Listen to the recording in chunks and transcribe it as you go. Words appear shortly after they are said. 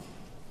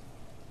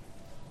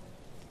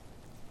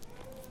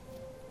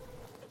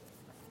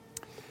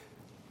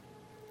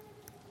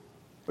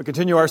We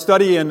continue our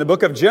study in the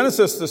book of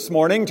Genesis this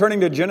morning,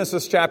 turning to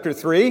Genesis chapter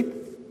 3.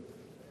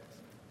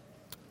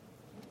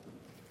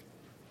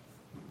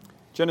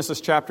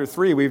 Genesis chapter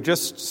 3, we've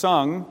just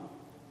sung,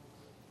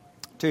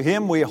 "To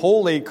him we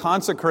wholly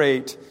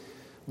consecrate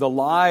the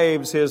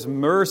lives his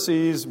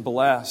mercies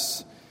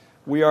bless."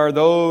 We are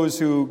those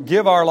who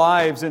give our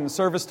lives in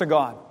service to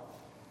God.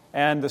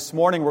 And this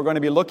morning we're going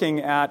to be looking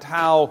at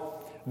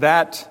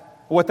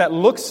what that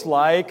looks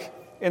like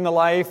in the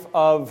life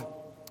of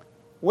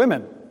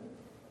women.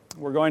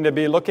 We're going to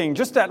be looking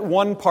just at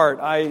one part.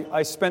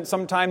 I spent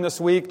some time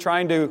this week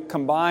trying to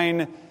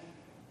combine,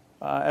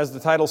 as the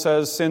title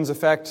says, sin's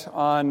effect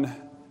on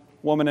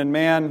woman and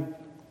man.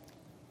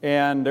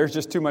 And there's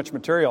just too much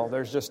material.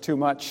 There's just too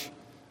much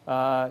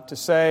to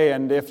say.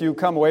 And if you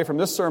come away from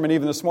this sermon,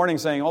 even this morning,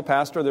 saying, "Oh,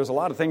 Pastor, there's a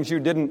lot of things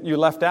you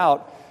left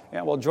out,"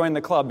 yeah, well, join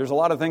the club. There's a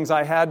lot of things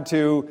I had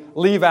to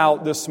leave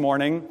out this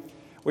morning.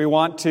 We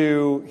want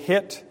to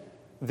hit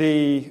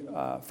the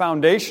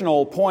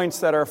foundational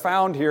points that are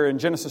found here in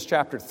Genesis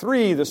chapter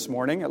 3 this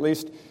morning, at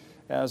least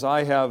as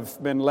I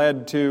have been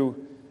led to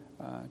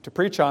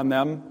preach on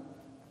them.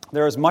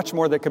 There is much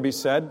more that could be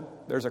said.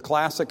 There's a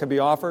class that could be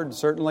offered,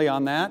 certainly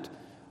on that,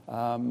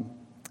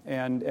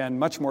 and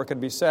much more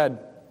could be said.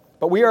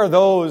 But we are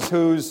those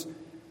whose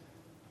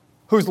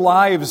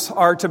lives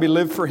are to be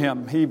lived for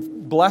Him. He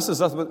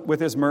blesses us with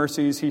His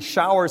mercies. He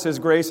showers His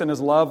grace and His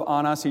love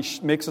on us. He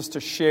makes us to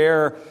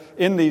share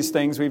in these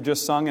things we've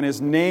just sung, and His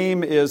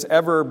name is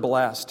ever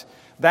blessed.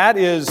 That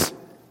is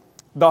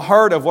the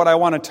heart of what I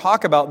want to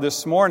talk about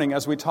this morning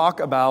as we talk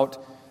about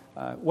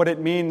what it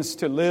means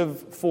to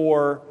live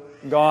for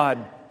God.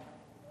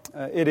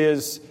 It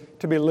is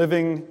to be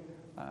living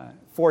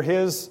for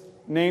His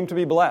name to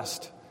be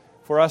blessed,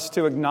 for us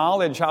to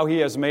acknowledge how He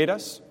has made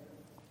us,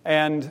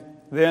 and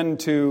then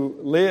to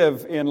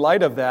live in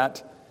light of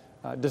that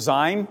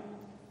design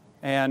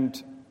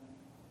and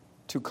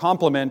to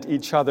complement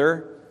each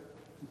other,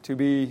 to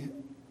be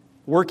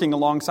working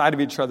alongside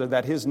of each other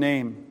that His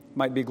name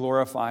might be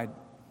glorified.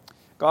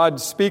 God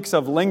speaks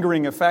of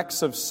lingering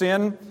effects of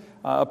sin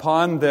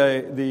upon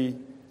the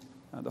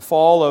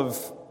fall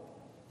of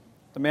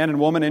the man and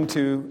woman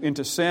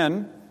into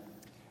sin,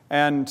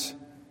 and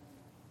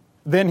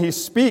then He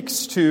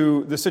speaks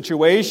to the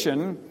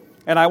situation.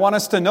 And I want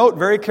us to note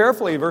very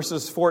carefully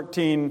verses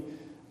 14,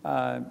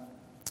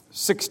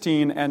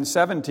 16, and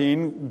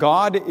 17.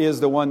 God is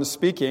the one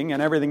speaking,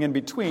 and everything in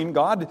between.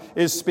 God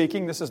is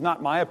speaking. This is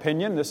not my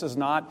opinion. This is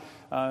not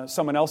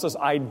someone else's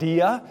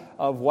idea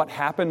of what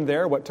happened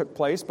there, what took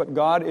place. But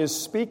God is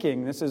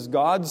speaking. This is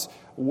God's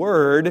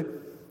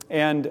word.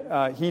 And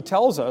He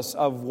tells us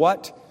of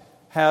what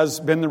has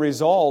been the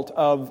result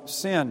of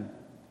sin,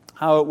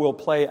 how it will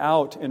play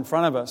out in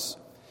front of us.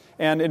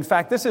 And in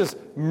fact, this is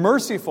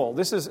merciful.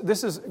 This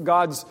is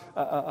God's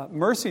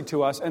mercy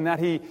to us, and that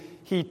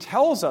He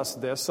tells us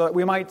this so that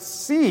we might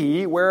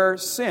see where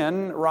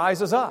sin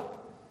rises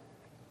up.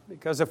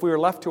 Because if we were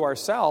left to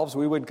ourselves,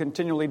 we would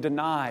continually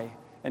deny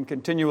and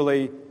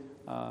continually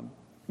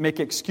make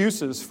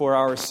excuses for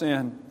our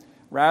sin,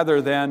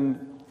 rather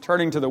than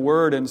turning to the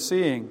Word and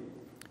seeing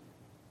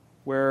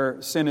where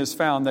sin is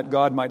found, that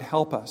God might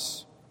help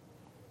us.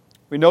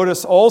 We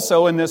notice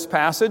also in this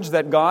passage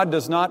that God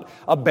does not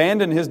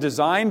abandon His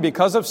design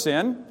because of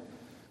sin.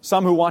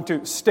 Some who want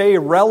to stay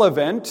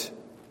relevant,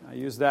 I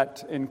use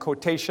that in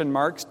quotation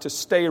marks, to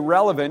stay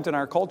relevant in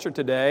our culture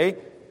today,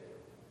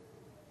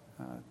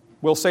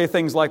 will say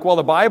things like, well,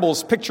 the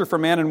Bible's picture for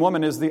man and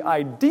woman is the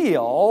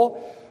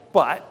ideal,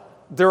 but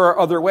there are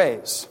other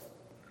ways.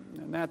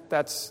 And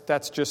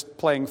that's just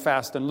playing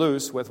fast and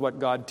loose with what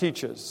God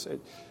teaches.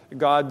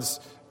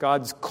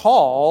 God's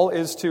call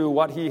is to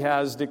what He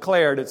has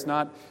declared. It's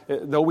not,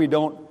 though we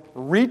don't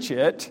reach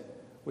it,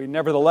 we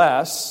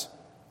nevertheless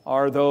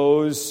are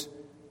those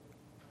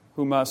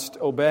who must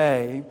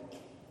obey,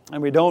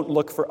 and we don't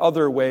look for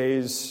other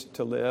ways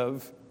to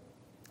live.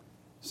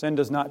 Sin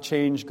does not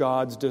change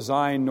God's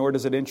design, nor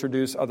does it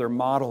introduce other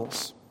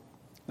models.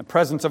 The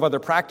presence of other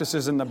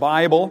practices in the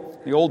Bible,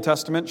 the Old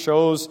Testament,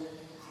 shows,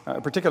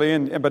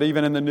 particularly but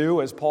even in the New,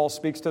 as Paul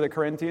speaks to the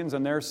Corinthians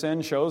and their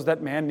sin, shows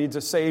that man needs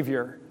a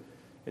Savior.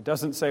 It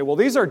doesn't say, well,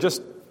 these are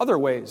just other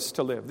ways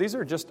to live. These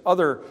are just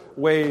other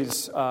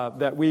ways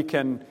that we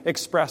can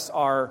express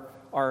our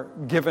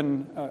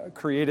given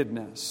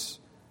createdness.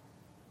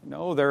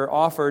 No, they're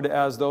offered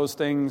as those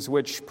things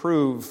which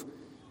prove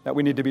that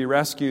we need to be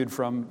rescued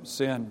from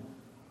sin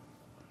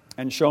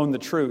and shown the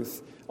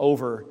truth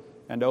over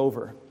and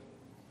over.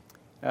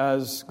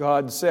 As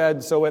God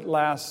said, so it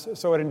lasts,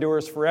 so it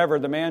endures forever.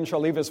 The man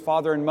shall leave his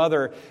father and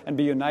mother and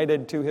be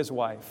united to his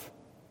wife.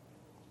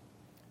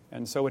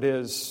 And so it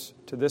is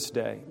to this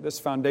day. This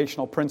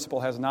foundational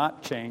principle has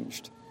not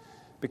changed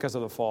because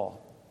of the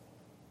fall.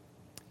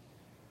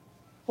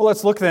 Well,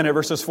 let's look then at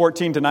verses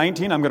 14 to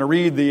 19. I'm going to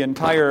read the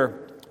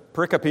entire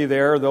pericope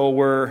there, though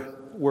we're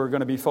going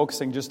to be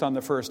focusing just on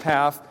the first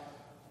half.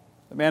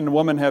 The man and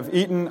woman have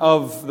eaten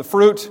of the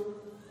fruit.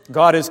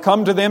 God has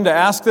come to them to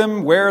ask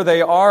them where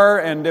they are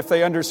and if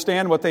they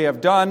understand what they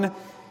have done.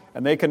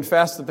 And they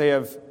confess that they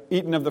have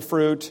eaten of the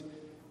fruit.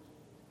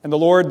 And the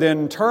Lord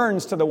then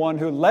turns to the one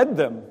who led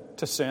them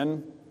to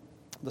sin,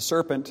 the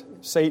serpent,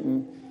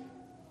 Satan,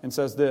 and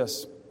says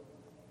this.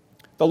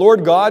 The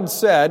Lord God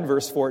said,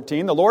 verse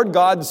 14, the Lord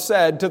God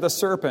said to the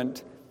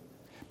serpent,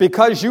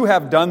 because you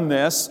have done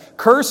this,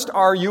 cursed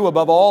are you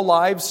above all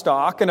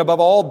livestock and above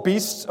all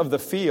beasts of the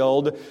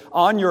field.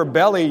 On your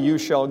belly you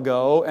shall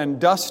go, and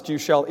dust you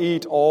shall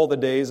eat all the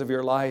days of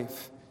your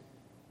life.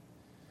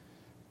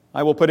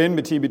 I will put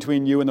enmity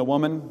between you and the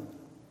woman,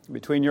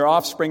 between your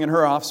offspring and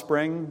her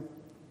offspring.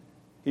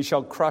 He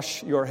shall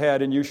crush your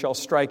head, and you shall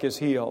strike his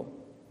heel.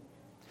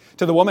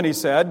 To the woman he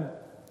said,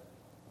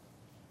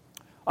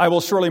 I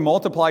will surely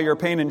multiply your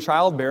pain in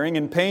childbearing.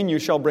 In pain you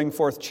shall bring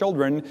forth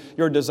children.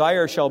 Your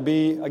desire shall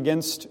be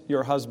against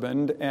your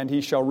husband, and he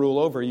shall rule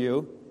over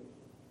you.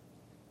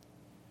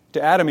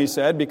 To Adam he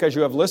said, because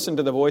you have listened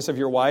to the voice of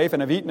your wife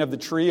and have eaten of the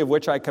tree of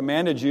which I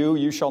commanded you,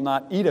 you shall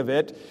not eat of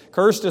it.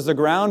 Cursed is the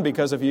ground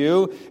because of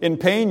you. In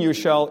pain you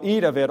shall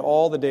eat of it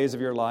all the days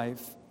of your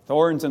life.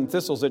 Thorns and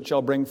thistles it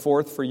shall bring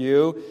forth for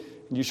you,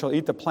 and you shall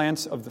eat the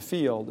plants of the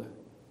field.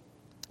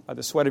 By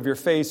the sweat of your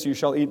face you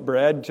shall eat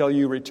bread till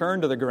you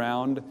return to the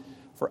ground,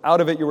 for out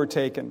of it you were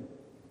taken.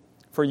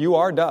 For you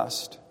are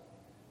dust,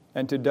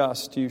 and to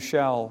dust you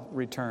shall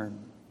return.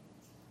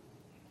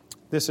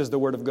 This is the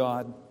word of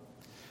God.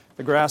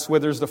 The grass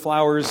withers, the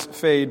flowers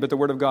fade, but the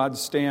word of God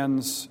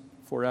stands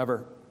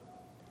forever.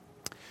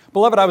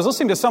 Beloved, I was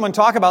listening to someone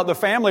talk about the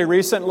family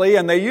recently,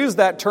 and they used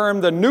that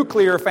term, the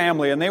nuclear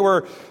family, and they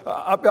were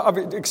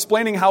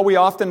explaining how we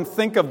often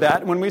think of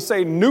that. When we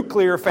say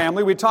nuclear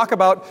family, we talk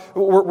about,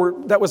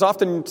 that was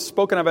often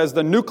spoken of as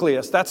the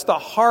nucleus. That's the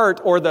heart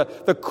or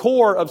the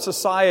core of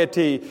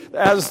society.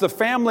 As the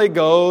family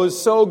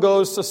goes, so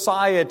goes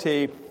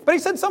society. But he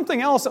said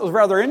something else that was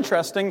rather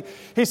interesting.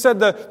 He said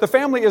the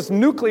family is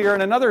nuclear in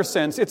another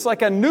sense. It's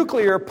like a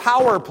nuclear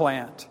power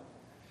plant.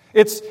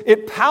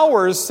 It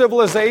powers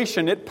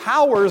civilization. It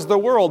powers the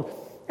world.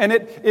 And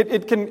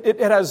it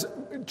has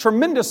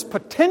tremendous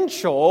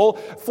potential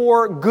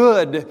for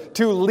good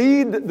to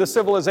lead the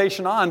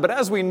civilization on. But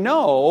as we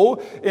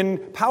know, in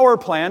power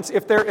plants,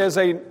 if there is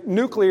a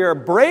nuclear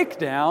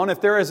breakdown, if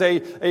there is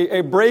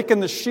a break in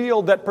the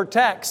shield that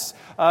protects,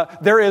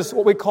 there is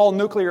what we call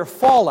nuclear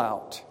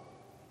fallout.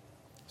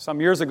 Some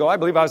years ago, I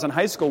believe I was in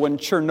high school, when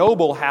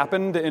Chernobyl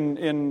happened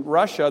in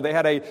Russia, they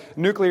had a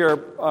nuclear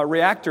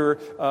reactor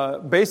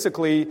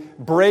basically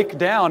break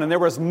down, and there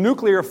was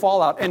nuclear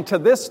fallout. And to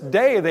this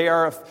day, they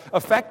are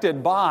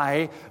affected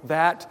by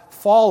that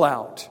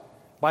fallout,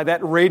 by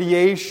that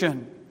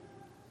radiation.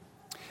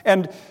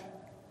 And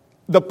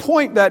the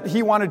point that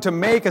he wanted to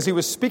make as he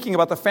was speaking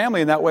about the family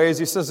in that way is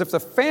he says, if the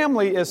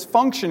family is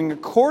functioning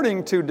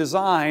according to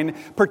design,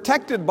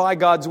 protected by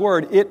God's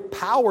word, it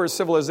powers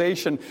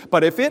civilization.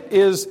 But if it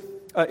is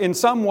in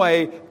some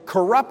way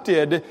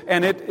corrupted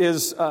and it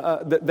is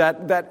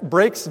that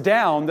breaks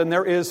down, then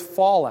there is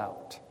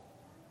fallout.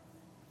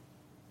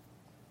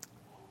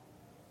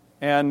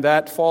 And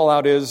that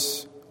fallout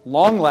is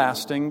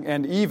long-lasting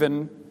and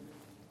even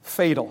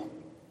fatal.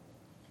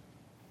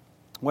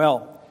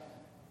 Well,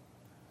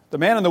 the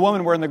man and the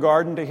woman were in the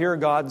garden to hear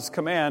God's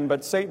command,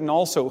 but Satan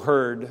also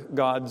heard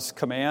God's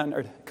command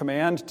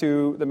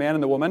to the man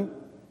and the woman.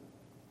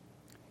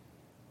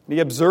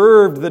 He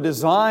observed the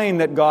design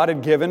that God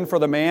had given for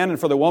the man and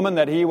for the woman,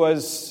 that he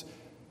was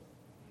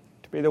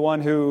to be the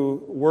one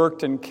who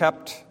worked and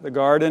kept the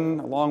garden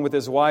along with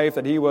his wife,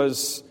 that he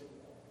was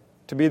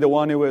to be the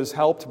one who was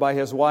helped by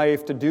his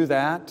wife to do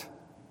that.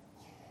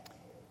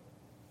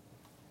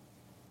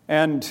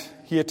 And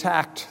he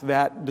attacked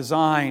that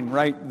design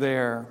right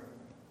there.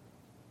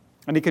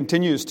 And he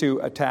continues to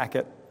attack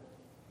it.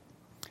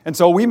 And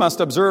so we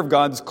must observe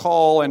God's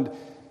call and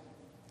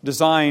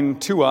design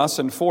to us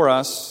and for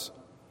us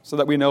so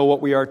that we know what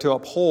we are to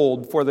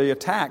uphold, for the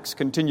attacks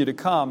continue to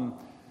come.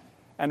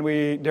 And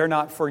we dare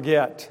not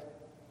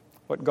forget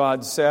what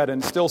God said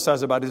and still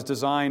says about his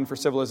design for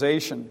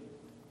civilization.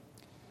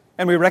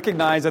 And we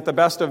recognize that the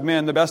best of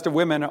men, the best of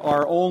women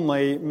are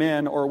only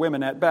men or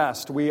women at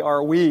best. We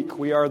are weak.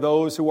 We are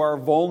those who are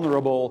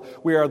vulnerable.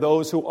 We are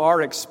those who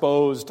are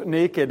exposed,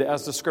 naked,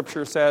 as the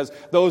Scripture says,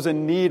 those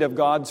in need of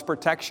God's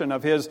protection,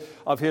 of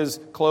His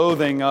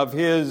clothing, of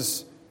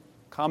His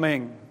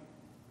coming,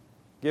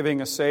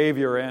 giving a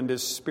Savior and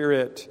His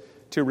Spirit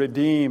to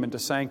redeem and to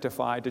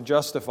sanctify, to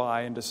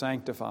justify and to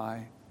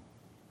sanctify.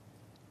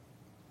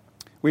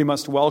 We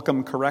must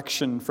welcome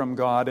correction from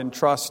God and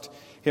trust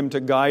Him to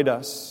guide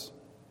us,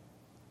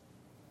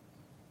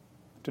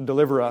 to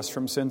deliver us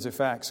from sin's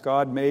effects.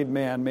 God made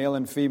man, male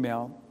and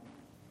female,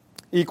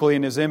 equally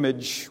in His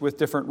image with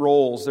different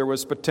roles. There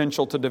was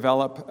potential to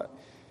develop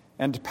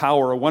and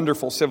power a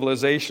wonderful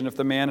civilization if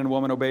the man and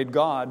woman obeyed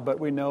God, but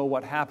we know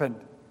what happened.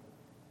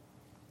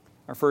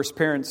 Our first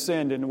parents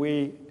sinned, and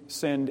we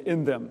sinned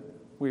in them,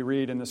 we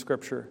read in the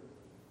Scripture.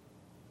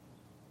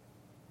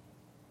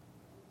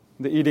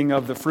 The eating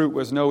of the fruit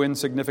was no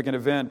insignificant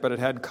event, but it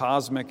had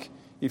cosmic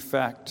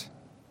effect.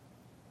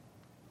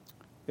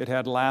 It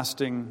had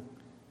lasting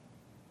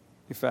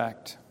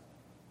effect.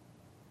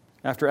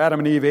 After Adam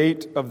and Eve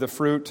ate of the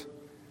fruit,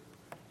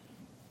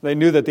 They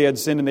knew that they had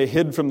sinned and they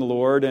hid from the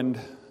Lord, and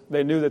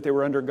they knew that they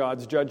were under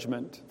God's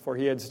judgment, for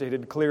He had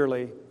stated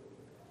clearly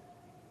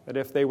that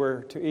if they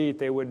were to eat,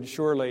 they would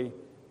surely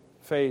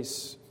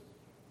face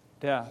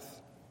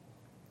death.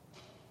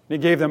 He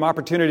gave them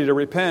opportunity to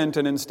repent,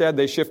 and instead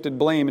they shifted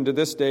blame. And to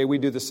this day, we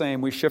do the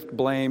same. We shift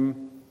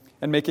blame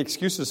and make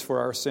excuses for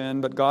our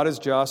sin, but God is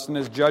just in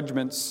His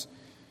judgments,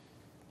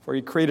 for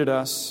He created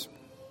us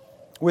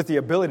with the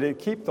ability to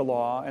keep the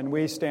law, and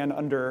we stand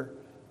under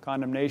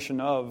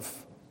condemnation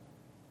of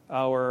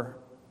our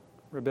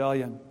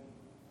rebellion.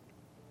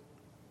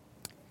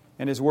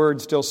 And His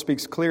Word still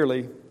speaks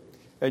clearly,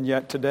 and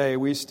yet today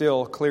we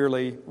still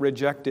clearly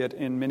reject it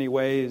in many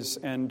ways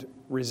and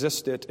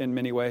resist it in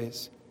many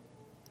ways.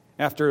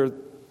 After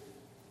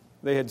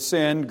they had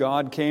sinned,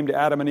 God came to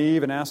Adam and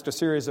Eve and asked a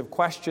series of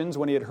questions.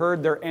 When He had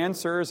heard their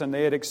answers and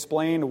they had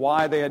explained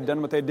why they had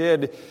done what they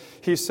did,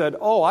 He said,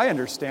 "Oh, I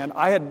understand.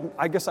 I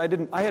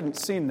hadn't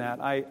seen that.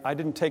 I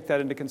didn't take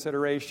that into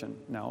consideration."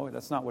 No,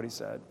 that's not what He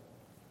said.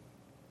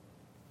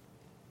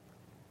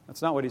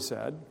 That's not what He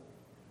said.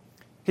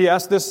 He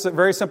asked this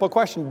very simple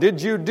question: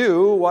 did you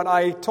do what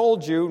I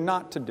told you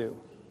not to do?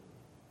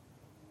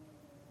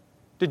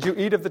 Did you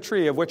eat of the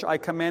tree of which I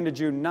commanded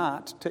you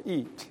not to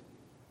eat?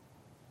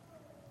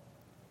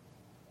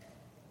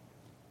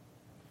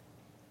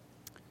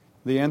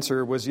 The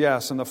answer was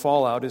yes, and the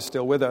fallout is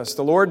still with us.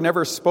 The Lord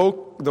never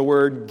spoke the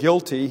word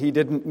guilty. He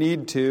didn't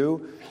need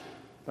to.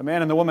 The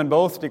man and the woman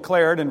both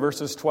declared in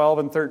verses 12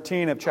 and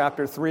 13 of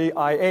chapter 3,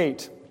 I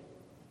ate.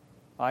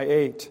 I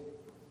ate.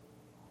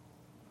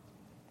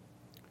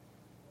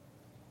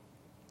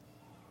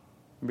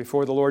 And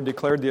before the Lord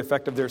declared the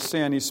effect of their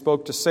sin, He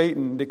spoke to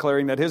Satan,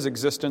 declaring that his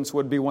existence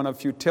would be one of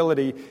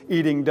futility,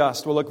 eating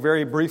dust. We'll look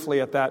very briefly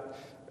at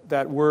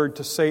that word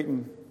to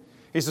Satan.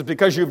 He says,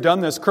 because you've done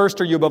this, cursed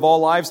are you above all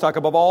livestock,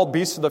 above all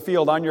beasts of the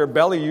field. On your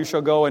belly you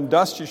shall go, and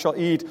dust you shall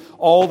eat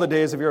all the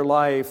days of your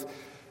life.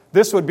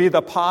 This would be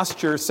the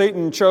posture.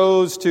 Satan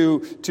chose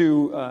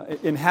to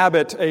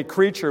inhabit a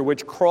creature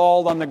which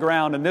crawled on the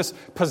ground. And this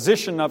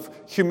position of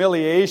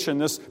humiliation,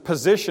 this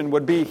position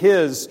would be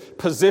his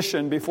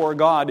position before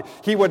God.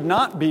 He would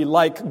not be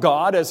like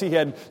God as he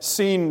had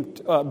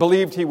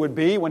believed he would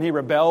be when he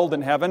rebelled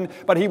in heaven,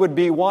 but he would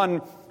be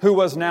one who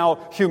was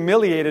now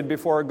humiliated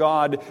before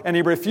God, and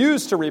he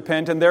refused to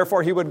repent, and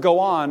therefore he would go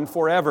on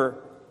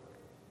forever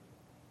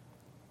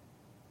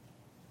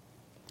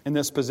in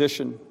this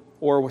position.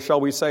 Or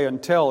shall we say,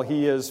 until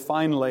he is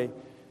finally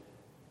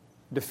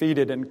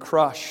defeated and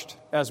crushed,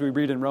 as we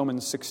read in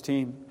Romans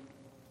 16.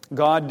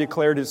 God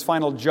declared His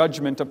final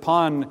judgment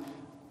upon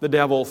the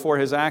devil for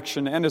his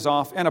action and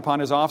upon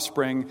his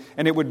offspring,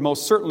 and it would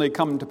most certainly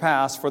come to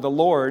pass, for the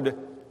Lord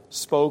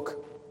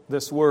spoke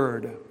this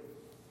word.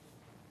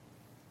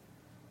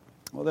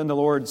 Well, then the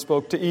Lord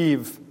spoke to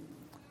Eve.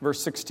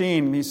 Verse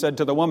 16, He said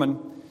to the woman,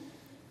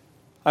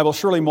 I will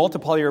surely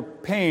multiply your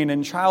pain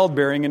in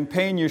childbearing. In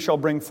pain you shall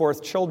bring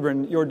forth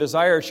children. Your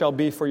desire shall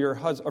be for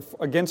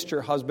against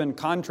your husband,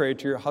 contrary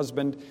to your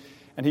husband,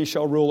 and he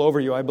shall rule over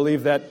you. I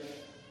believe that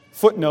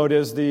footnote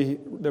is the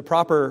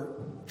proper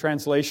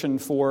translation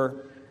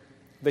for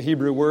the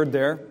Hebrew word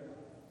there.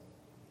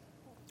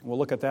 We'll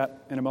look at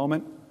that in a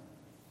moment.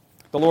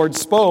 The Lord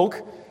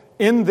spoke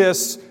in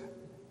this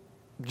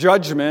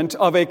judgment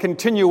of a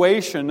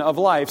continuation of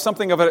life,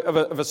 something of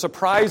a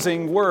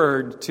surprising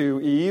word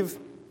to Eve.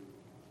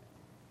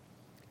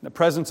 In the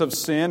presence of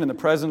sin, in the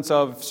presence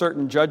of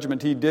certain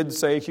judgment, He did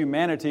say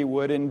humanity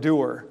would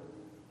endure.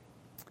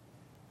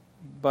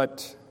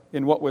 But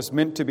in what was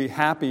meant to be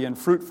happy and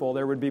fruitful,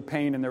 there would be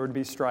pain and there would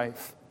be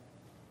strife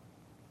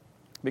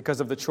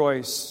because of the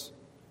choice,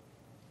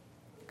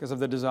 because of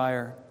the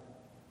desire.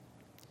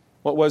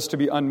 What was to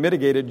be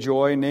unmitigated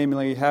joy,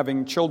 namely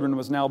having children,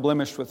 was now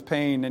blemished with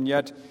pain, and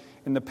yet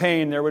in the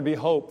pain there would be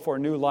hope, for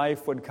new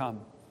life would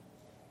come.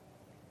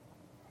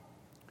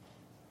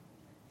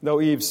 Though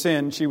Eve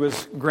sinned, she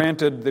was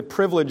granted the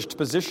privileged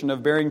position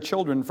of bearing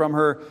children. From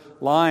her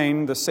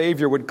line, the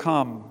Savior would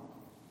come.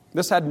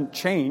 This hadn't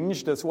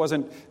changed. This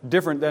wasn't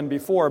different than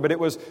before, but it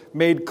was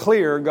made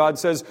clear. God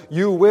says,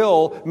 you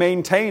will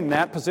maintain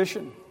that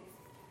position.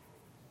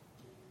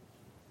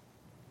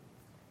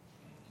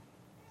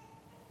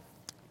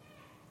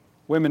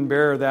 Women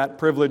bear that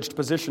privileged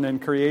position in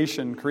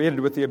creation, created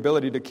with the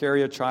ability to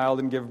carry a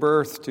child and give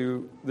birth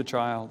to the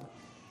child.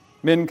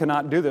 Men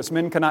cannot do this.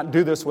 Men cannot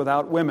do this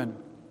without women.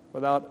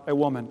 Without a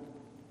woman.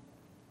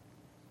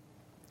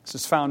 This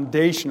is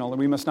foundational, and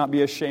we must not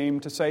be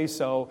ashamed to say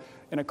so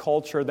in a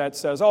culture that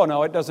says, oh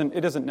no, it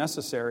isn't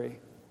necessary.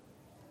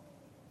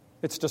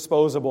 It's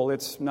disposable,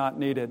 it's not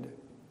needed.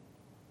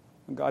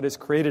 God has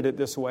created it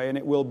this way, and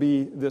it will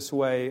be this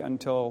way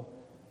until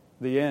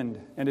the end,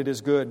 and it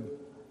is good.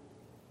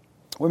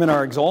 Women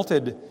are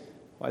exalted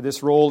by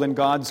this role in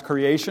God's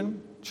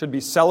creation, should be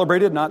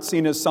celebrated, not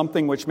seen as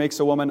something which makes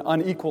a woman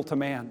unequal to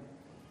man.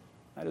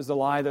 That is the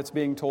lie that's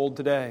being told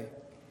today.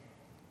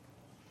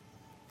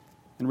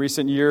 In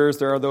recent years,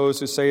 there are those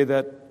who say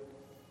that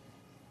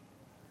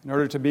in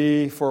order to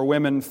be for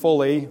women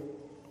fully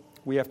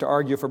We have to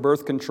argue for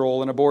birth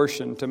control and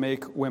abortion to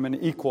make women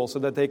equal so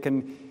that they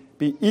can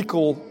be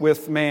equal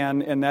with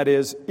man, and that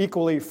is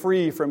equally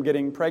free from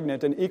getting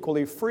pregnant and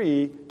equally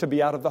free to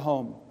be out of the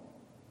home.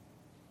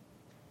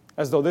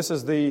 As though this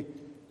is the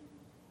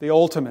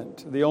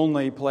ultimate, the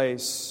only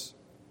place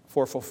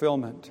for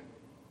fulfillment.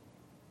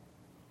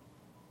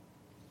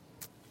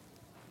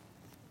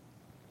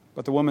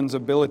 But the woman's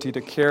ability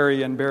to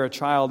carry and bear a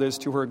child is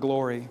to her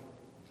glory.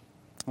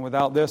 And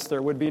without this,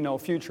 there would be no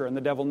future, and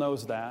the devil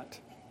knows that.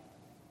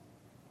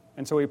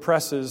 And so he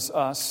presses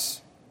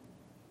us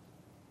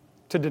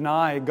to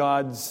deny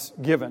God's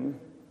given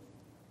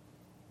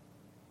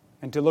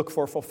and to look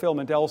for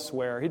fulfillment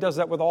elsewhere. He does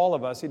that with all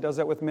of us. He does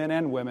that with men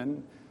and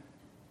women.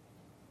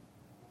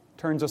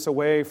 Turns us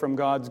away from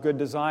God's good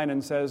design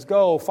and says,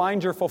 go,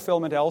 find your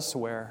fulfillment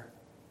elsewhere.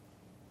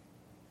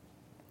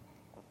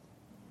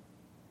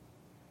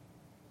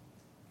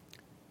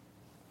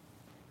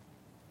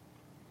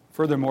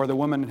 Furthermore, the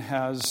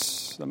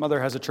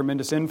mother has a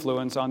tremendous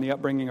influence on the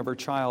upbringing of her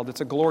child.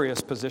 It's a glorious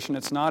position.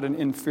 It's not an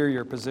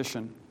inferior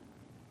position.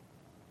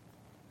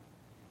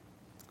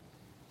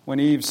 When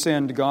Eve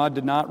sinned, God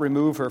did not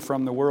remove her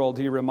from the world.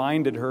 He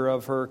reminded her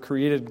of her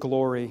created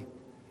glory.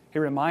 He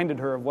reminded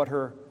her of what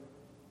her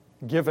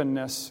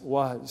givenness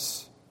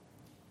was.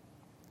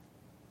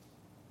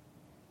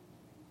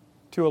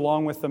 To,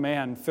 along with the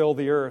man, fill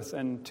the earth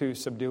and to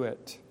subdue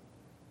it.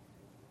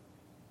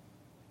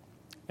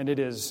 And it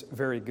is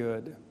very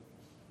good.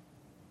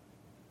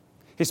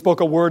 He spoke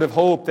a word of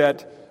hope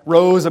that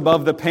rose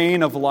above the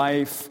pain of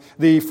life,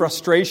 the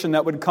frustration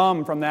that would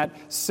come from that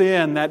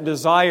sin, that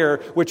desire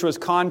which was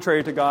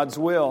contrary to God's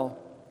will.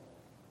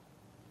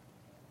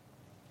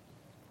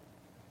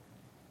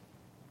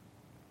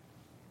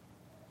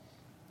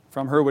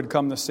 From her would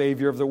come the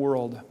Savior of the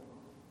world.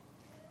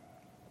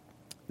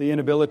 The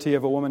inability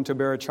of a woman to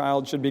bear a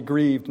child should be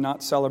grieved,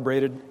 not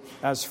celebrated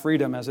as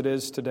freedom as it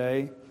is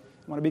today.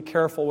 I want to be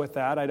careful with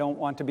that. I don't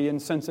want to be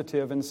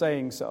insensitive in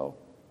saying so.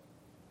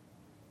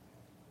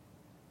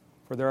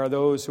 For there are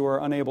those who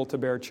are unable to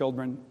bear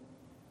children.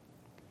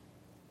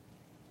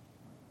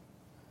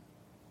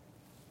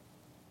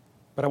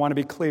 But I want to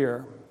be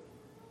clear.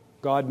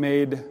 God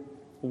made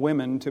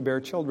women to bear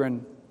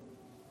children.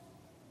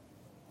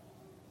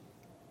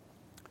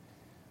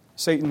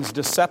 Satan's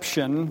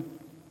deception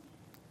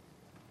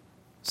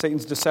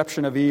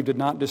of Eve did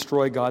not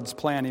destroy God's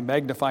plan. He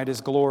magnified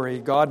His glory.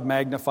 God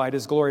magnified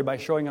His glory by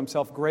showing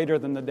Himself greater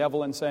than the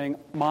devil and saying,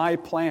 my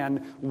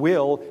plan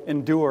will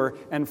endure,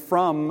 and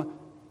from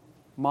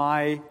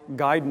my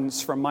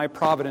guidance, from my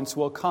providence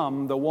will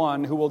come the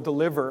one who will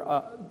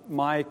deliver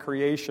my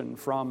creation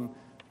from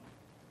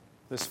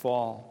this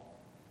fall.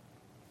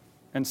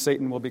 And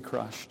Satan will be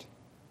crushed.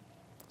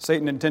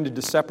 Satan intended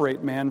to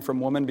separate man from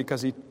woman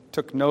because he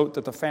took note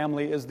that the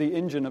family is the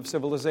engine of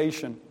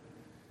civilization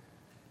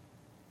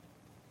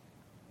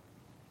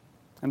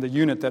and the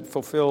unit that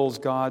fulfills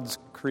God's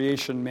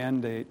creation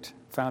mandate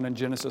found in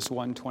Genesis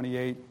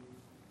 1:28.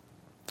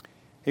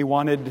 He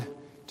wanted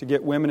to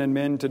get women and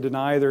men to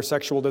deny their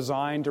sexual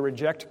design, to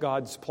reject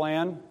God's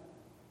plan,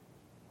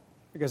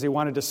 because he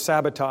wanted to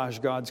sabotage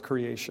God's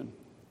creation.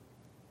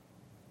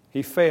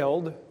 He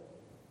failed,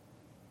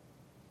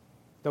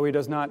 though he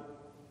does not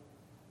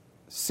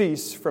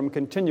cease from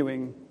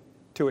continuing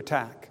to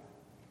attack.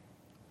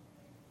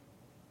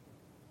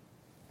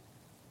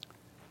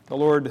 The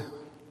Lord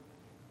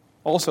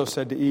also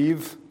said to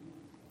Eve,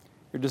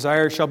 your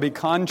desire shall be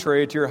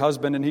contrary to your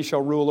husband, and he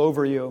shall rule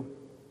over you.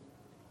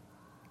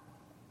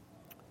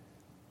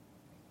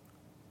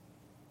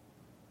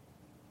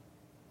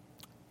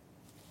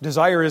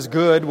 Desire is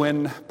good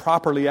when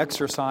properly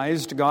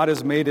exercised. God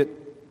had made it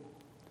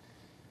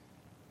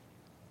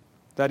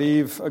that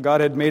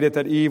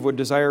Eve would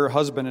desire her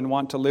husband and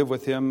want to live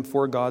with him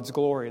for God's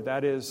glory.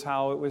 That is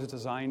how it was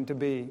designed to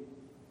be.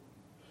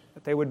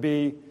 That they would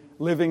be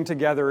living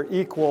together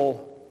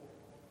equal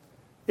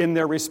in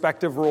their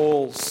respective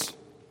roles,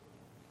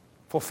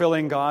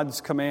 fulfilling God's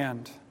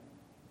command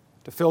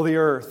to fill the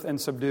earth and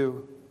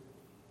subdue.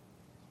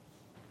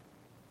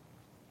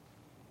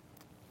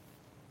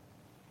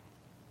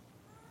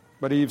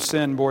 But Eve's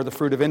sin bore the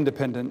fruit of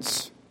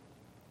independence,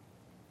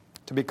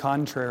 to be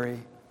contrary,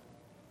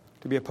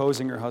 to be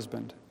opposing her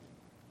husband.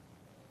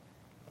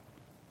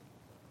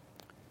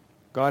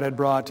 God had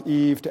brought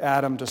Eve to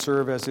Adam to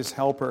serve as his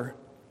helper.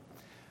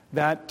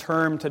 That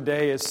term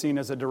today is seen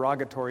as a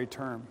derogatory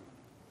term.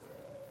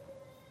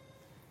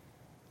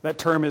 That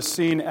term is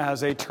seen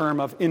as a term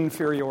of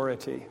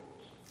inferiority.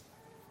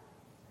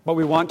 But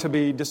we want to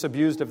be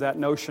disabused of that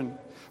notion,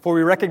 for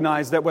we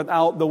recognize that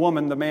without the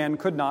woman, the man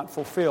could not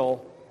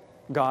fulfill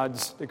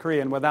God's decree,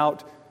 and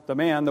without the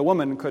man, the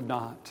woman could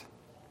not.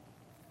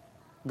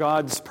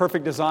 God's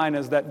perfect design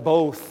is that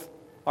both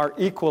are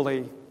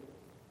equally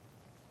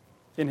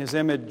in His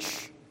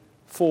image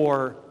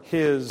for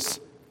His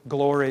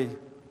glory.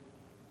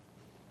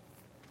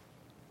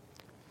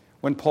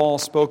 When Paul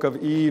spoke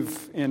of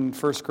Eve in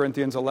 1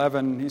 Corinthians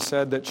 11, he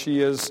said that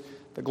she is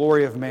the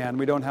glory of man.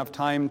 We don't have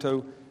time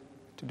to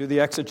to do the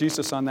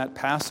exegesis on that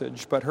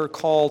passage, but her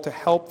call to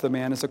help the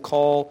man is a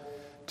call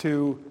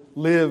to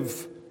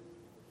live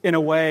in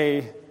a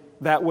way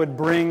that would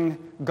bring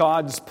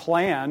God's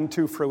plan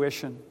to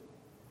fruition.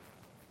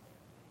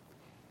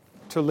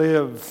 To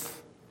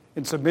live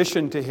in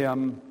submission to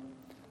Him,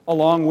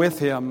 along with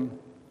Him,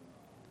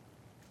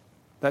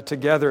 that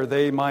together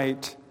they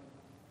might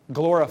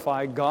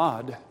glorify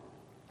God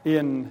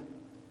in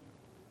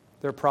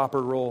their proper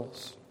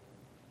roles.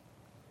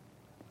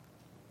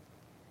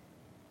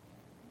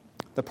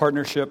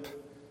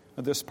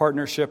 This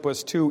partnership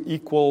was two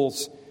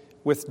equals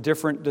with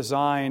different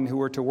design who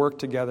were to work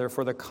together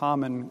for the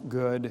common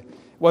good. It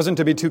wasn't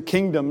to be two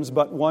kingdoms,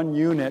 but one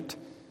unit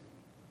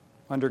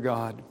under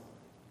God.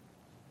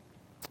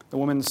 The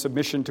woman's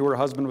submission to her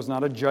husband was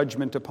not a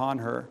judgment upon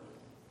her.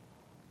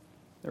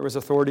 There was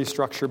authority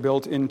structure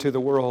built into the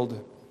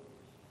world.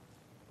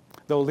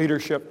 Though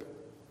leadership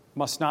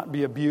must not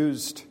be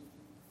abused.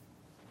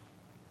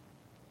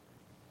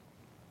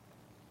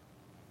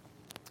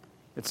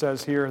 It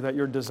says here that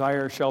your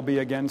desire shall be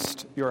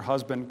against your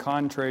husband,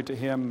 contrary to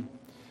him.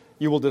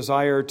 You will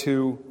desire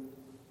to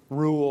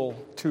rule,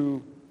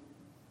 to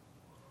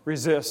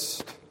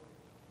resist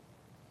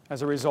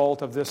as a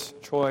result of this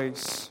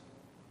choice.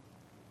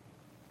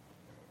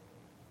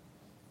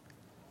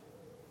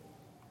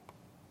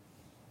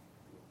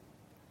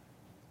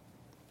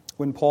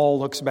 When Paul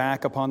looks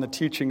back upon the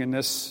teaching in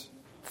this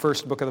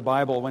first book of the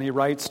Bible, when he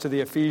writes to the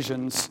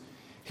Ephesians,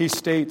 he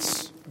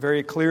states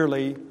very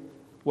clearly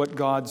what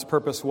God's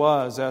purpose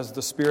was as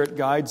the Spirit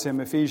guides him.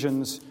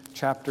 Ephesians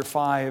chapter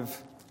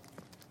 5.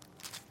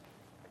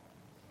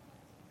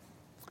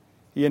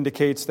 He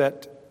indicates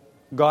that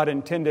God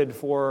intended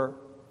for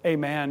a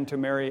man to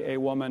marry a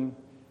woman,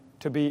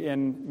 to be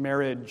in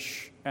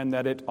marriage, and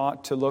that it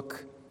ought to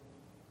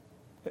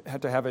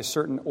had to have a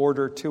certain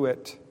order to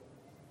it.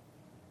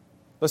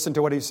 Listen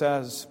to what he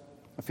says,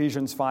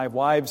 Ephesians 5.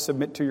 Wives,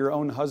 submit to your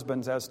own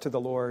husbands as to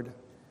the Lord.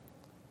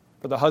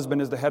 For the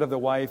husband is the head of the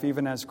wife,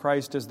 even as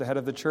Christ is the head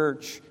of the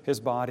church,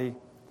 his body,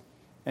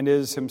 and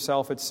is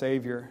himself its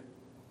Savior.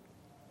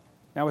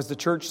 Now as the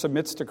church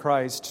submits to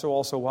Christ, so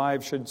also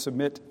wives should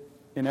submit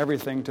in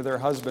everything to their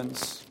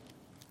husbands.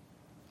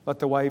 Let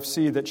the wife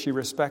see that she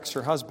respects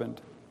her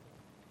husband.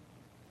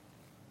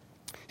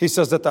 He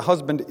says that the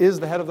husband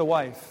is the head of the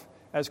wife,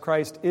 as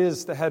Christ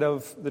is the head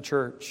of the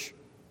church.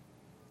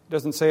 He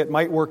doesn't say it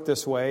might work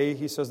this way.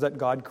 He says that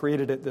God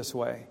created it this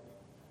way.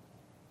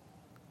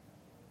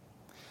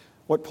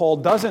 What Paul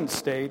doesn't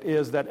state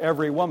is that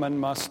every woman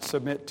must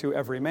submit to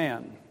every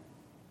man.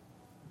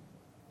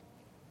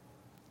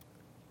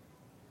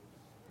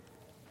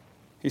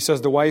 He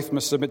says the wife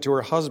must submit to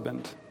her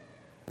husband.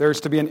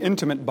 There's to be an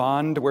intimate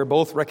bond where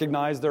both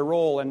recognize their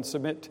role and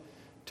submit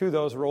to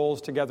those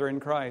roles together in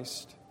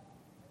Christ.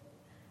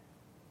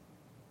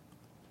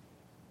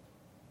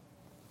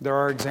 There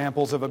are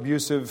examples of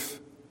abusive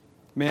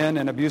men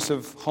and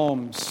abusive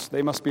homes.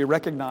 They must be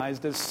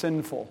recognized as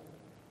sinful.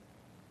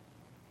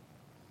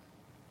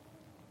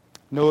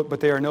 But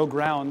they are no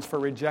grounds for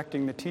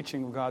rejecting the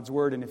teaching of God's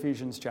Word in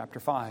Ephesians chapter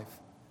 5.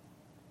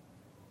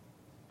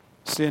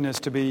 Sin is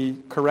to be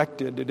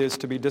corrected. It is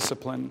to be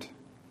disciplined.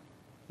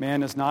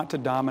 Man is not to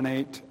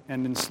dominate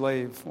and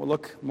enslave. We'll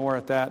look more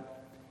at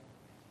that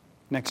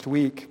next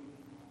week.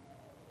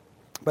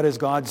 But as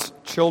God's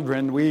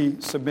children, we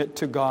submit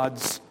to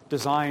God's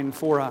design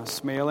for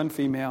us, male and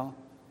female.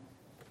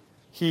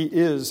 He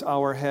is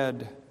our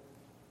head.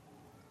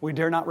 We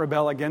dare not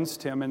rebel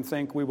against Him and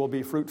think we will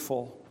be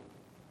fruitful,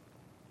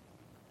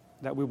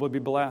 that we will be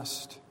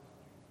blessed,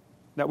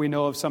 that we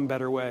know of some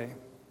better way.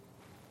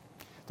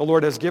 The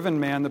Lord has given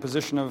man the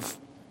position of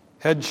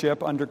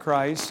headship under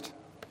Christ,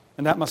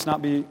 and that must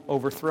not be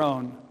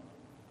overthrown.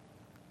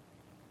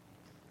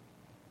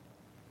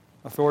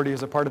 Authority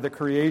is a part of the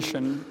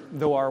creation,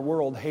 though our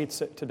world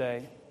hates it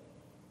today.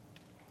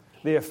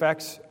 The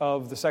effects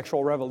of the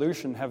sexual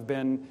revolution have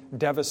been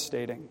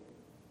devastating.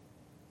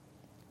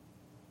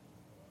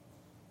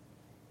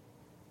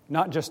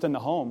 Not just in the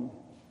home,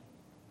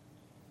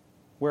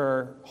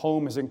 where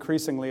home is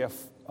increasingly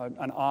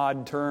an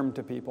odd term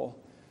to people,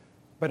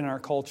 but in our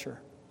culture.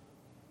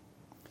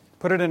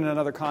 Put it in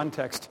another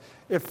context.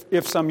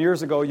 If some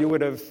years ago you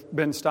would have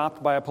been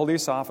stopped by a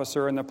police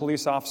officer and the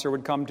police officer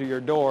would come to your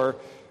door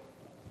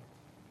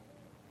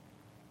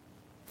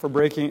for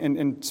breaking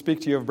and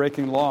speak to you of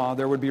breaking law,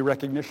 there would be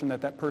recognition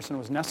that that person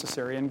was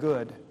necessary and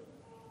good.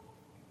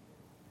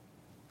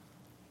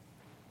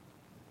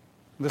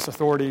 This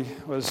authority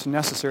was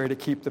necessary to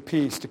keep the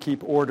peace, to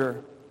keep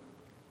order.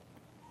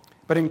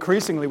 But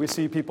increasingly we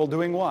see people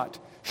doing what?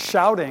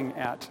 Shouting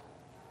at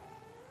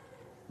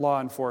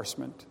law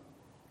enforcement,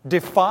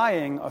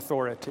 defying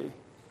authority,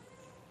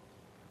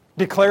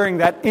 declaring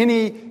that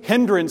any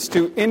hindrance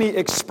to any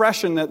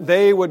expression that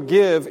they would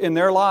give in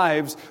their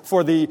lives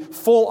for the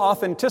full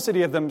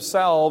authenticity of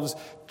themselves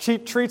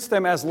treats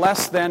them as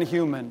less than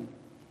human.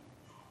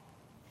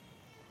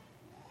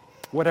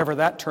 Whatever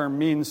that term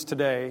means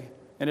today,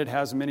 and it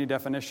has many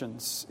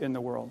definitions in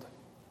the world.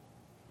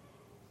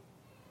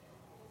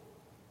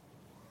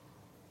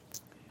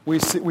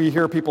 We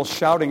hear people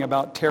shouting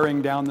about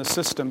tearing down the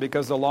system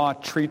because the law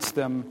treats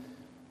them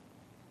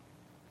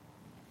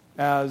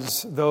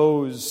as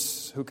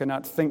those who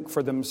cannot think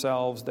for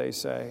themselves, they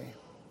say.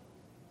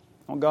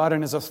 Well, God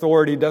in His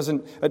authority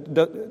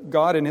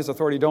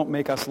don't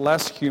make us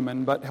less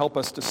human, but help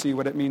us to see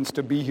what it means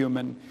to be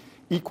human,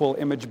 equal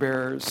image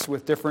bearers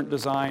with different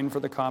design for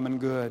the common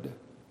good.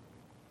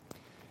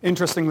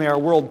 Interestingly, our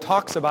world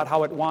talks about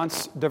how it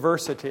wants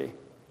diversity.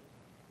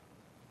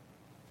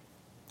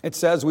 It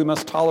says we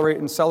must tolerate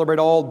and celebrate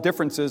all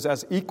differences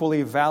as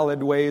equally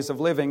valid ways of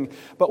living,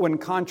 but when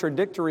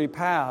contradictory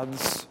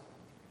paths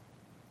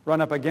run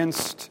up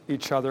against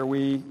each other,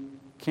 we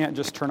can't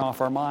just turn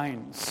off our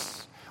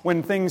minds.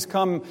 When things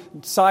come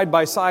side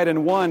by side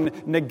and one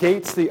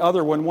negates the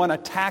other, when one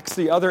attacks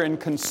the other and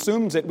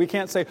consumes it, we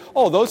can't say,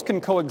 oh, those can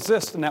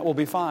coexist and that will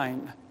be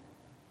fine.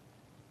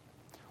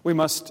 We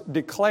must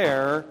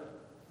declare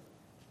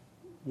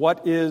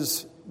what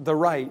is the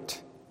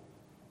right.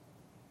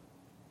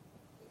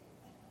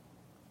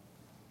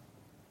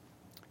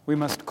 We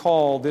must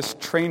call this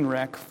train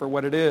wreck for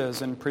what it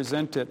is and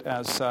present it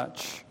as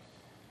such.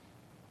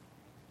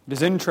 It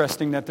is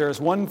interesting that there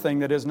is one thing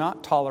that is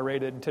not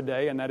tolerated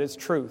today, and that is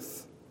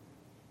truth.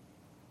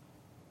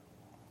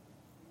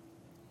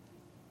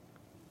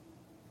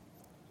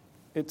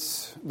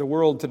 It's the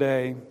world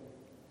today,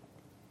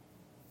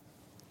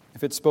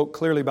 if it spoke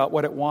clearly about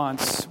what it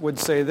wants, would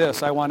say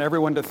this: I want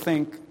everyone to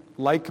think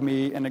like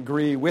me and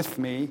agree with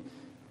me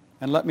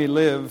and let me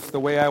live the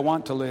way I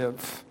want to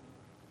live.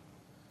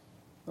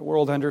 The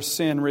world under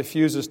sin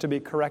refuses to be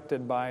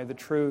corrected by the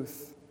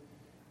truth.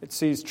 It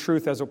sees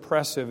truth as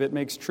oppressive. It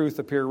makes truth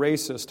appear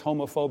racist,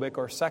 homophobic,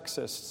 or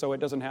sexist, so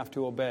it doesn't have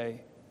to obey.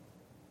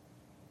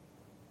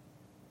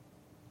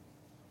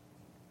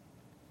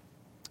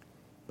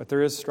 But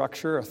there is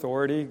structure,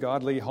 authority.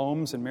 Godly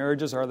homes and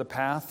marriages are the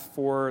path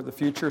for the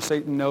future.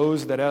 Satan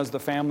knows that as the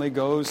family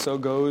goes, so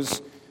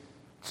goes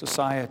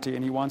society,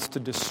 and he wants to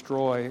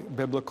destroy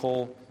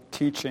biblical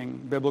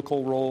teaching,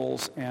 biblical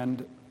roles,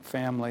 and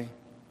family.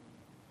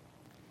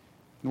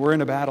 And we're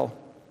in a battle.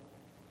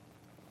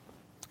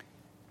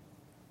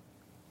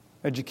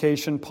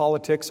 Education,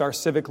 politics, our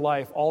civic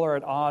life, all are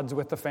at odds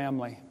with the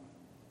family.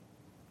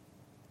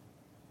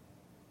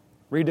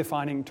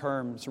 Redefining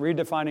terms,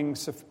 redefining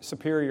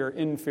superior,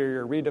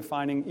 inferior,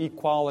 redefining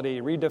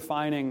equality,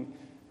 redefining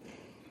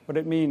what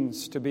it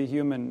means to be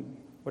human,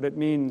 what it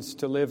means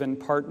to live in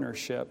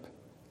partnership.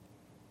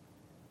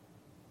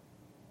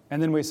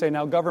 And then we say,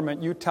 now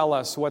government, you tell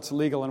us what's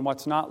legal and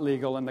what's not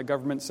legal. And the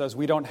government says,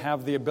 we don't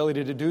have the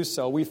ability to do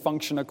so. We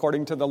function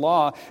according to the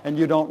law, and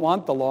you don't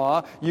want the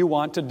law. You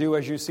want to do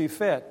as you see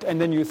fit. And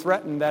then you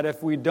threaten that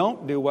if we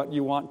don't do what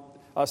you want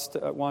us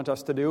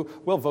to do,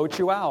 we'll vote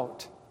you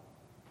out.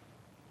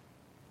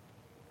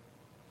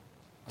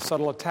 A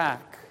subtle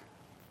attack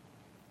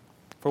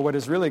for what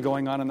is really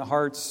going on in the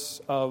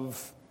hearts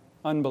of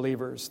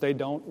unbelievers. They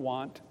don't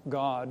want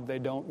God. They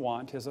don't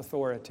want His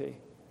authority.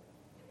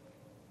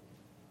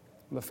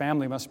 The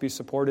family must be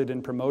supported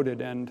and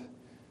promoted, and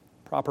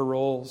proper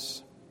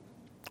roles.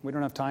 We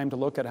don't have time to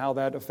look at how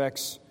that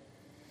affects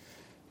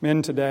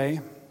men today.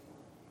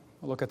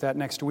 We'll look at that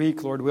next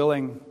week, Lord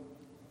willing.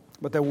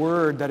 But the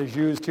word that is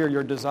used here,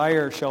 your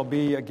desire shall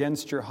be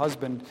against your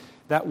husband,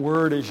 that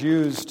word is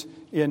used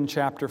in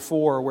chapter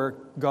 4, where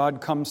God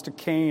comes to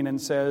Cain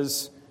and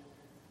says,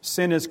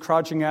 sin is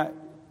crouching at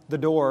the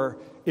door.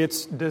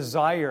 Its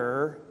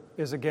desire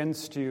is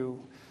against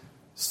you.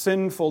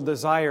 Sinful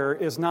desire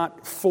is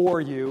not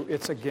for you,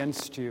 it's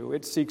against you.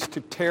 It seeks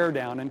to tear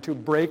down and to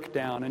break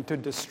down and to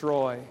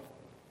destroy.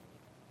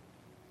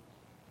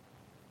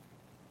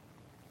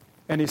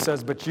 And he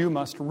says, but you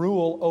must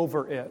rule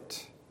over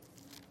it.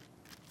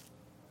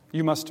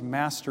 You must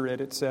master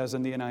it, it says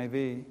in the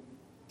NIV.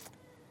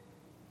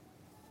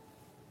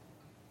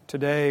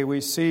 Today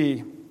we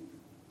see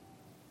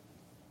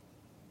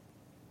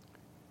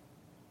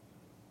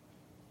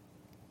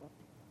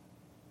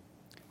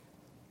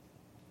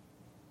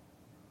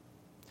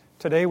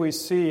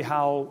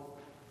how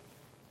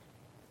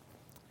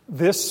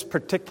this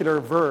particular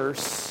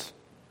verse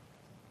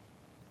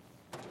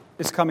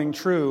is coming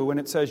true when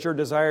it says, your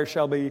desire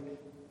shall be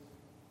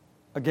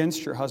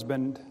against your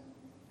husband,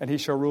 and he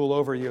shall rule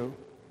over you.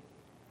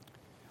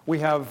 We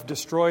have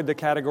destroyed the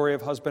category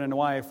of husband and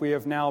wife. We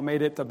have now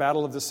made it the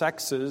battle of the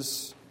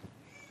sexes.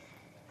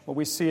 What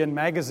we see in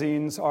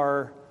magazines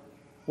are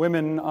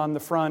women on the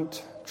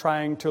front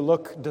trying to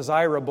look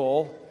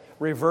desirable,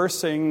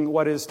 reversing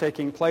what is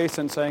taking place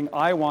and saying,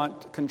 I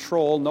want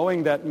control,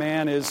 knowing that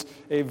man is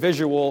a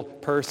visual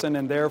person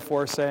and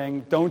therefore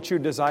saying, don't you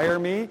desire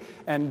me?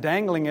 And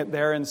dangling it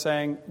there and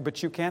saying,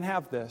 but you can't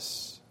have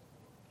this.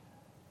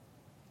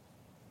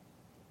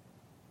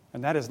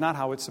 And that is not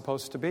how it's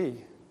supposed to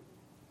be.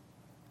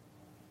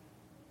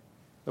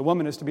 The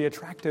woman is to be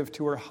attractive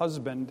to her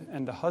husband,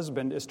 and the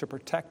husband is to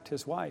protect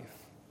his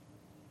wife.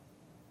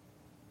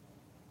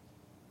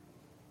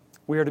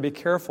 We are to be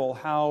careful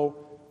how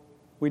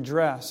we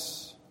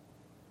dress.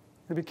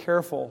 We are to be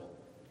careful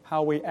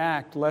how we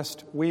act,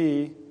 lest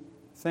we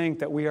think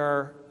that we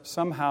are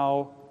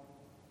somehow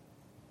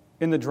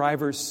in the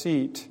driver's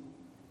seat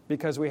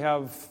because we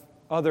have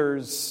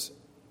others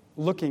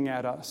looking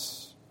at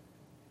us.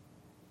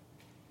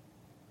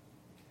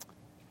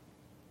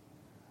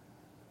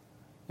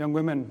 Young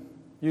women,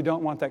 you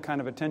don't want that kind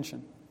of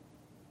attention.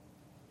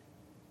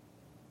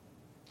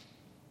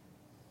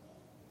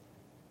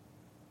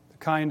 The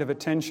kind of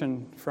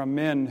attention from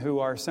men who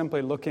are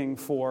simply looking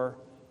for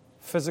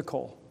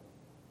physical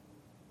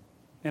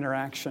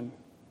interaction,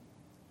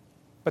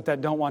 but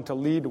that don't want to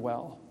lead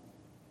well.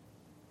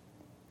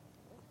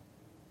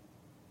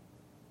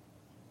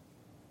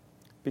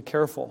 Be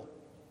careful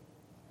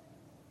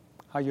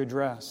how you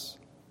dress.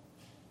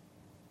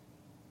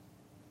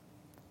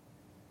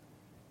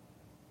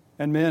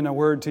 And men, a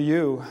word to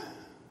you,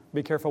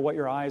 be careful what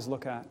your eyes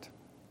look at.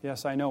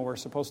 Yes, I know we're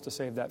supposed to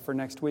save that for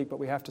next week, but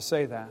we have to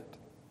say that.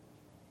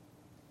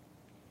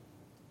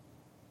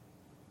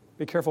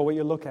 Be careful what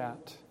you look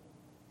at,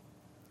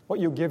 what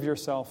you give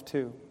yourself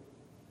to.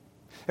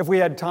 If we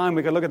had time,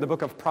 we could look at the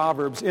book of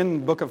Proverbs. In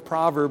the book of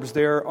Proverbs,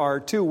 there are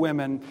two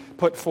women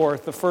put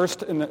forth. The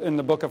first in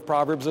the book of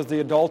Proverbs is the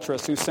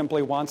adulteress who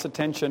simply wants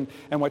attention,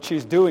 and what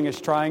she's doing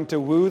is trying to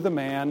woo the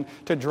man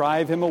to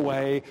drive him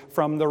away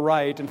from the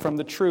right and from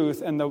the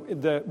truth. And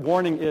the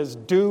warning is,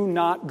 do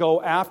not go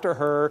after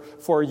her,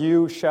 for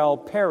you shall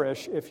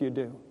perish if you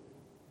do.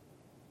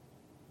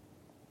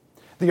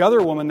 The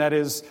other woman that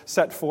is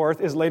set forth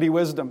is Lady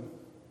Wisdom.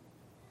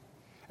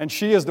 And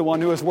she is the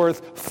one who is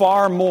worth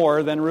far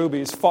more than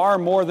rubies, far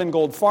more than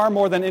gold, far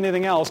more than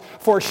anything else.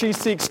 For she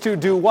seeks to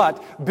do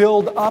what?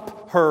 Build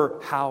up her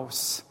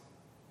house.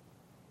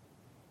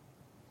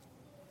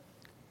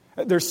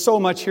 There's so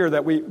much here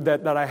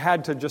that I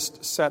had to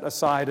just set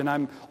aside, and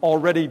I'm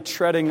already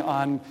treading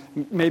on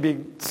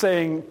maybe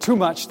saying too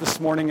much this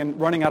morning and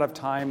running out of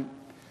time.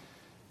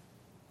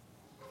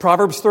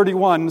 Proverbs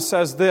 31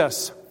 says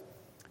this.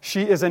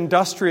 She is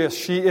industrious.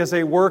 She is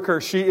a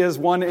worker. She is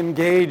one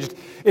engaged.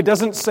 It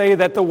doesn't say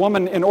that the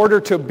woman, in order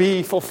to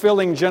be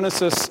fulfilling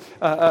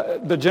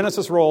the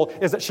Genesis role,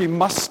 is that she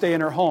must stay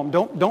in her home.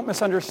 Don't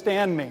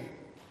misunderstand me.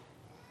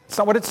 It's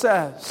not what it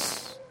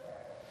says.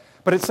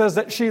 But it says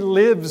that she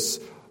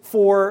lives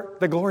for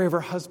the glory of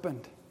her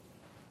husband.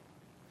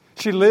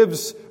 She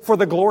lives for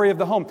the glory of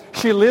the home.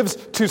 She lives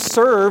to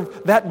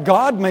serve that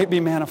God might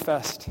be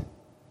manifest.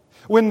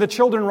 When the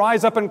children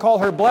rise up and call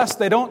her blessed,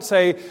 they don't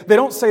say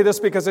this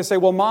because they say,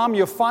 well, Mom,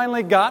 you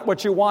finally got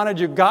what you wanted.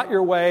 You got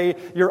your way.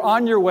 You're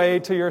on your way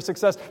to your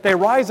success. They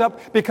rise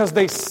up because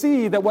they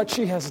see that what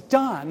she has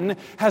done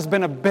has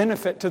been a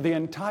benefit to the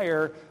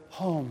entire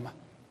home.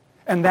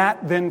 And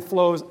that then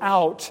flows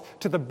out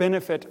to the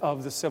benefit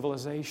of the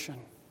civilization.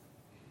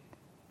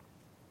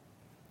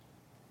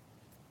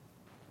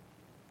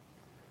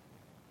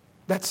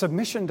 That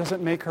submission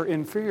doesn't make her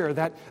inferior.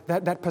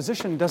 That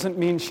position doesn't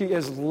mean she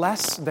is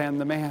less than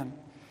the man.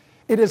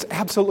 It is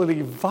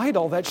absolutely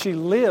vital that she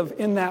live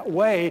in that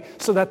way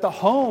so that the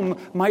home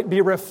might be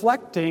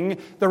reflecting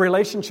the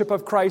relationship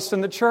of Christ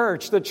and the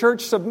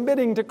church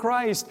submitting to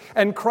Christ,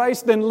 and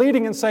Christ then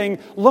leading and saying,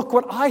 look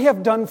what I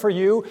have done for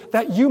you,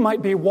 that you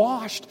might be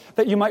washed,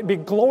 that you might be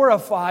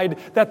glorified,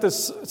 that the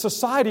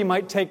society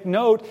might take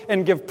note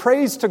and give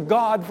praise to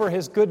God for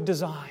His good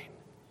design.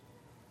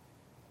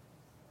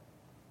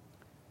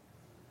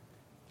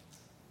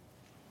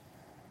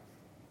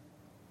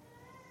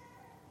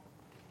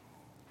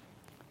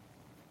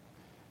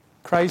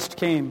 Christ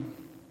came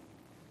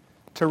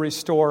to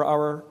restore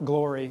our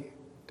glory.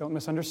 Don't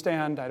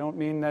misunderstand. I don't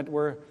mean that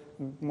we're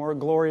more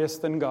glorious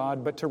than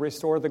God, but to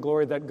restore the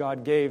glory that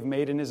God gave,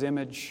 made in His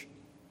image.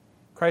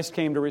 Christ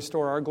came to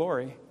restore our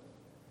glory.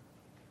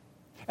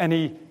 And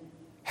He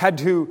had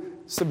to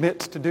submit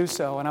to do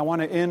so. And I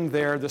want to end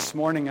there this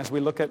morning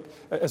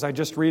as I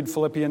just read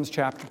Philippians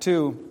chapter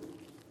 2.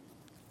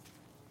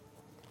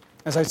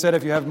 As I said,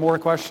 if you have more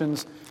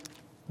questions,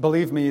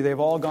 believe me, they've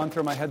all gone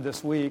through my head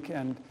this week,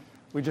 and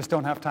we just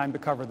don't have time to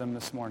cover them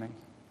this morning.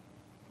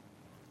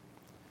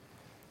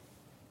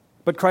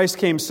 But Christ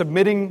came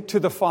submitting to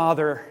the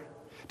Father.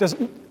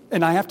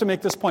 And I have to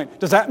make this point.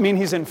 Does that mean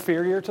He's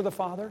inferior to the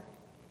Father?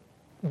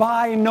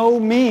 By no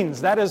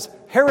means. That is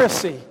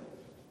heresy.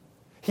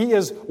 He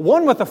is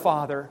one with the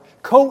Father,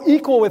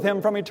 co-equal with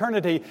Him from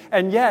eternity.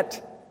 And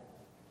yet,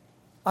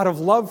 out of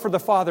love for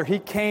the Father, He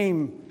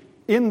came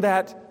in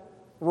that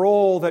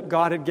role that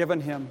God had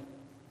given Him,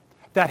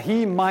 that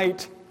He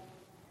might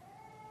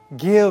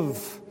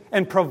give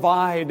and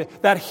provide,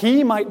 that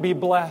He might be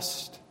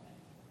blessed.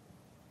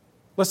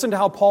 Listen to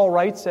how Paul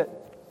writes it.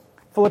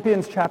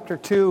 Philippians chapter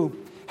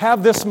 2.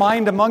 Have this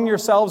mind among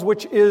yourselves,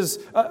 which is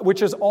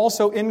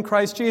also in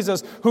Christ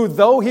Jesus, who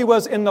though He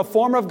was in the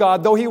form of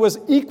God, though He was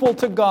equal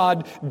to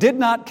God, did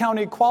not count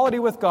equality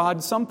with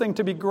God something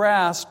to be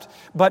grasped,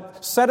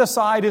 but set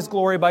aside His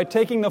glory by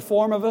taking the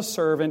form of a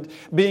servant,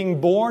 being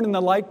born in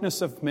the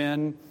likeness of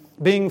men.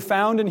 Being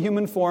found in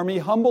human form, He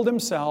humbled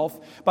Himself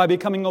by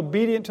becoming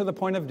obedient to the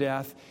point of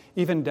death,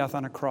 even death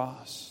on a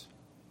cross.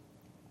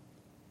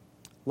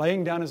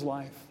 Laying down His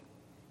life.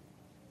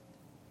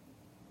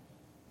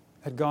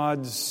 That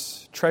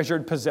God's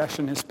treasured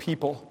possession, His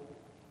people,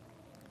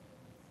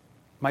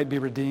 might be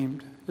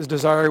redeemed. His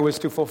desire was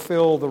to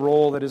fulfill the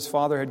role that his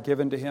Father had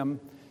given to him.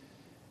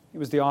 He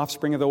was the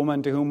offspring of the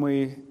woman to whom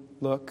we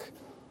look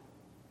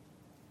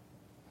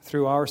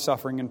through our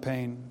suffering and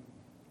pain.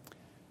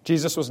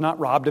 Jesus was not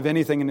robbed of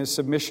anything in his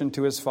submission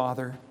to his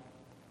Father.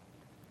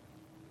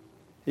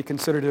 He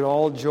considered it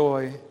all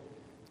joy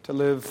to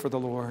live for the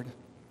Lord.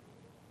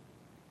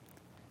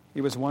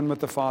 He was one with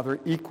the Father,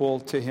 equal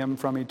to him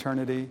from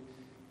eternity.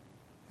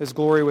 His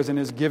glory was in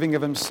his giving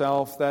of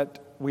himself that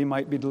we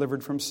might be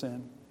delivered from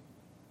sin.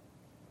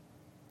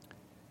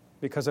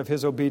 Because of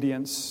his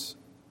obedience,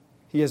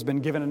 he has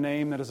been given a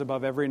name that is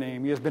above every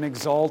name. He has been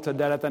exalted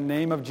that at the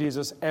name of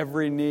Jesus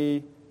every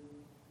knee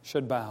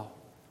should bow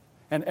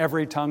and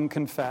every tongue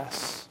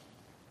confess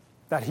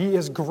that he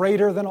is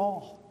greater than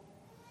all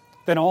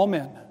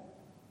men.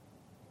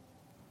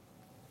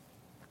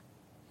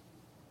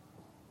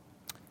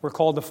 We're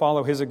called to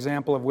follow his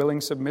example of willing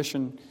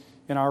submission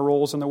in our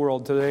roles in the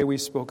world. Today we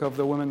spoke of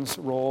the women's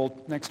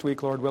role. Next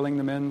week, Lord willing,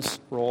 the men's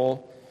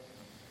role.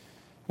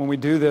 When we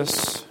do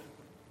this,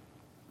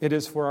 it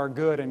is for our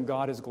good and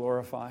God is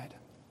glorified.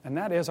 And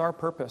that is our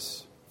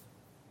purpose.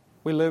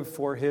 We live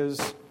for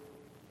his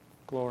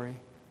glory.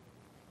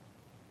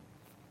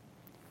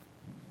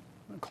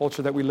 The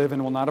culture that we live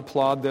in will not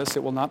applaud this.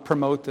 It will not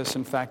promote this.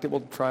 In fact, it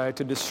will try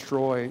to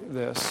destroy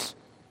this.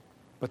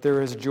 But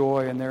there is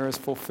joy and there is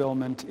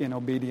fulfillment in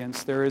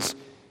obedience. There is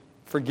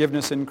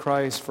forgiveness in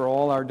Christ for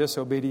all our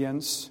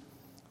disobedience.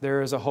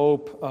 There is a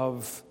hope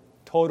of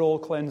total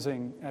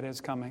cleansing at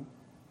his coming.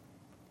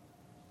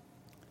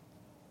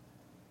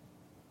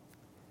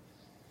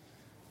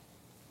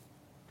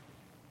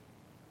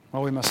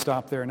 Well, we must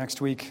stop there.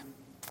 Next week,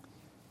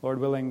 Lord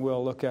willing,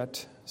 we'll look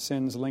at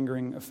sin's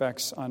lingering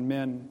effects on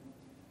men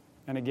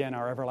and again,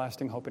 our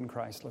everlasting hope in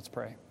Christ. Let's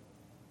pray.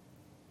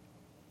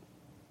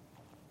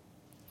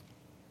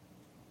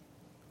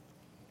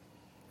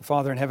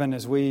 Father in heaven,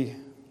 as we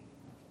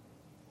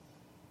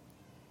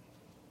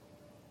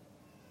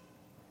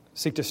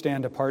seek to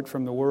stand apart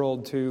from the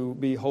world, to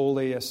be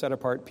holy, a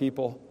set-apart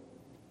people,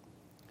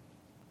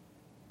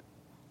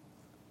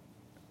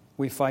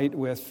 we fight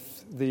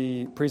with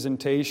the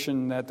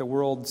presentation that the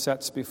world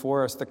sets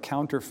before us, the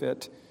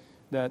counterfeit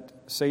that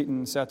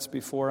Satan sets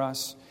before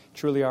us.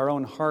 Truly, our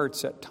own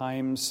hearts at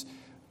times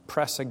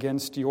press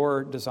against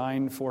your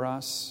design for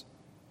us.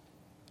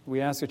 We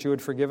ask that you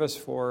would forgive us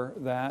for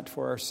that,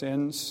 for our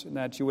sins, and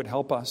that you would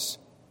help us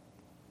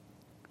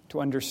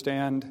to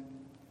understand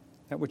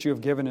that what you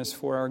have given is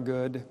for our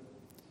good,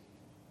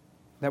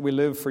 that we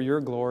live for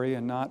your glory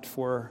and not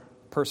for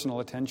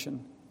personal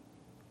attention.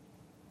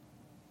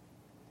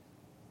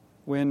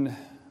 When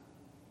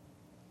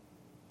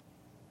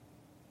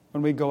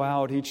we go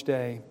out each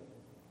day,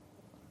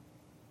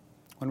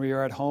 when we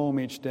are at home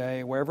each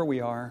day, wherever we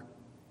are,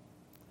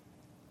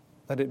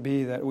 let it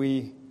be that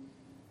we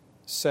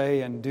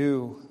say and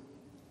do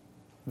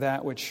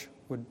that which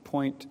would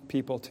point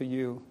people to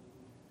you.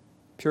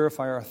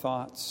 Purify our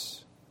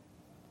thoughts.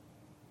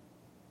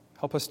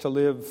 Help us to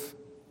live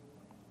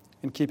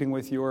in keeping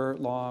with your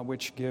law,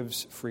 which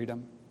gives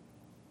freedom.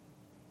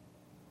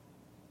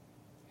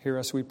 Hear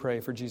us, we pray,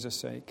 for Jesus'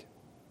 sake.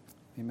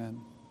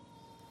 Amen.